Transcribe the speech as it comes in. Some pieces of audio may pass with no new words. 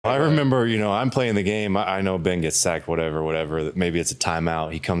I remember, you know, I'm playing the game. I know Ben gets sacked, whatever. Maybe it's a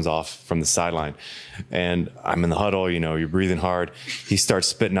timeout. He comes off from the sideline, and I'm in the huddle. You know, you're breathing hard. He starts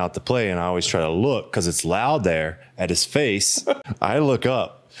spitting out the play, and I always try to look because it's loud there at his face. I look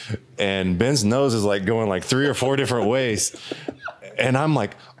up, and Ben's nose is like going like 3 or 4 different ways, and I'm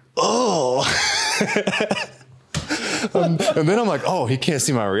like, oh. And then I'm like, oh, he can't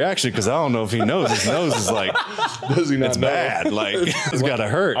see my reaction because I don't know if he knows. His nose is like, does he not it's know? Bad. Like, it's got to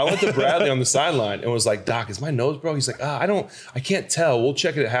hurt. I went to Bradley on the sideline and was like, Doc, is my nose broke? He's like, I can't tell. We'll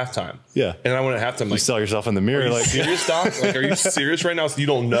check it at halftime. Yeah. And I went at halftime. You like, saw yourself in the mirror. Like, serious, Doc? Like, are you serious right now? So you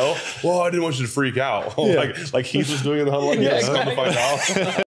don't know? Well, I didn't want you to freak out. Yeah. Like Heath was doing in the huddle. Like, yeah, exactly. Come to find out.